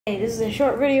Hey, this is a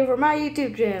short video for my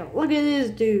YouTube channel. Look at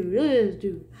this dude. Look at this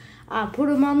dude. I put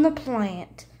him on the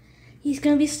plant. He's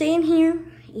gonna be staying here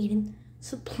eating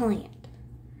some plant.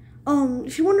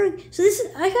 If you're wondering, so this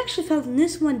is, I actually found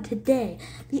this one today.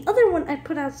 The other one I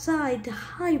put outside to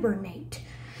hibernate.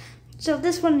 So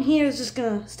this one here is just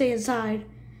gonna stay inside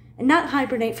and not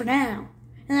hibernate for now.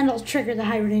 And then it'll trigger the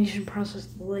hibernation process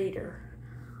later.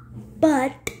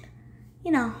 But,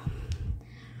 you know,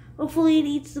 hopefully it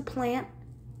eats the plant.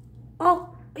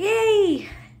 Oh, yay!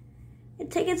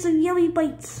 It's taking some yummy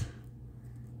bites.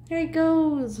 There it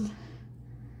goes.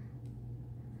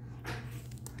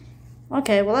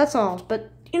 Okay, well that's all.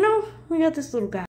 But, you know, we got this little guy.